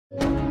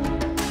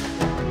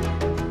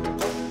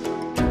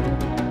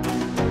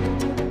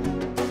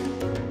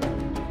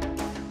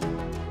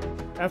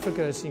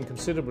Africa has seen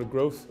considerable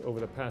growth over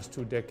the past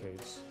 2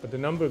 decades, but the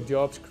number of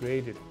jobs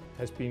created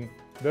has been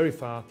very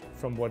far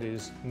from what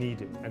is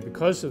needed. And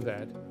because of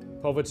that,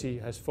 poverty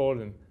has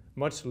fallen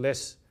much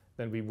less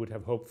than we would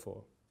have hoped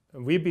for.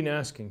 And we've been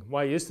asking,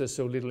 why is there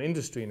so little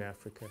industry in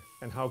Africa?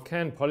 And how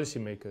can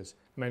policymakers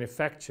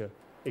manufacture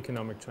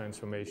economic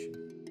transformation?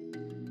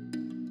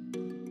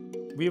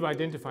 We've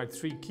identified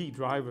 3 key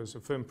drivers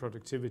of firm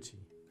productivity.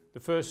 The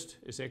first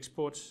is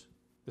exports.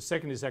 The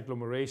second is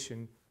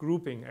agglomeration,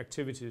 grouping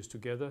activities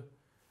together.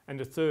 And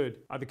the third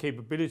are the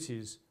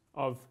capabilities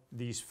of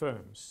these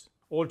firms.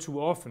 All too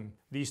often,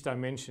 these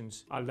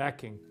dimensions are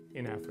lacking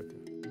in Africa.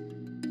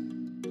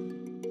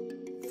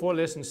 4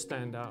 lessons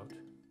stand out.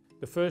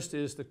 The first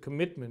is that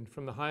commitment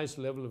from the highest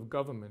level of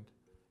government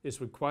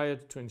is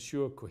required to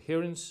ensure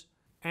coherence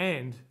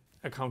and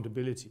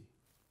accountability.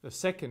 The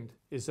second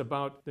is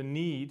about the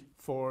need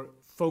for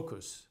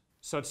focus,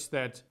 such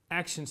that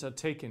actions are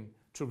taken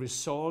to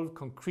resolve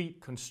concrete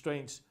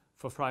constraints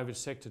for private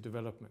sector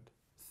development.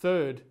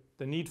 Third,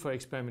 the need for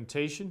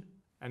experimentation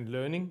and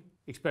learning.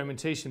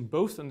 Experimentation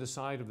both on the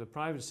side of the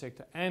private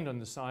sector and on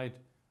the side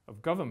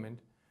of government,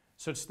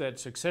 such that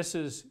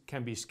successes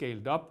can be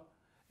scaled up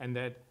and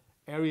that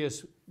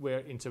areas where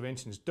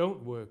interventions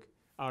don't work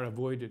are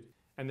avoided.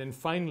 And then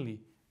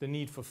finally, the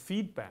need for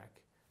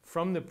feedback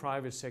from the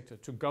private sector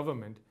to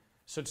government,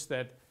 such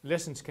that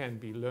lessons can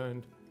be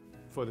learned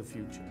for the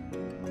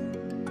future.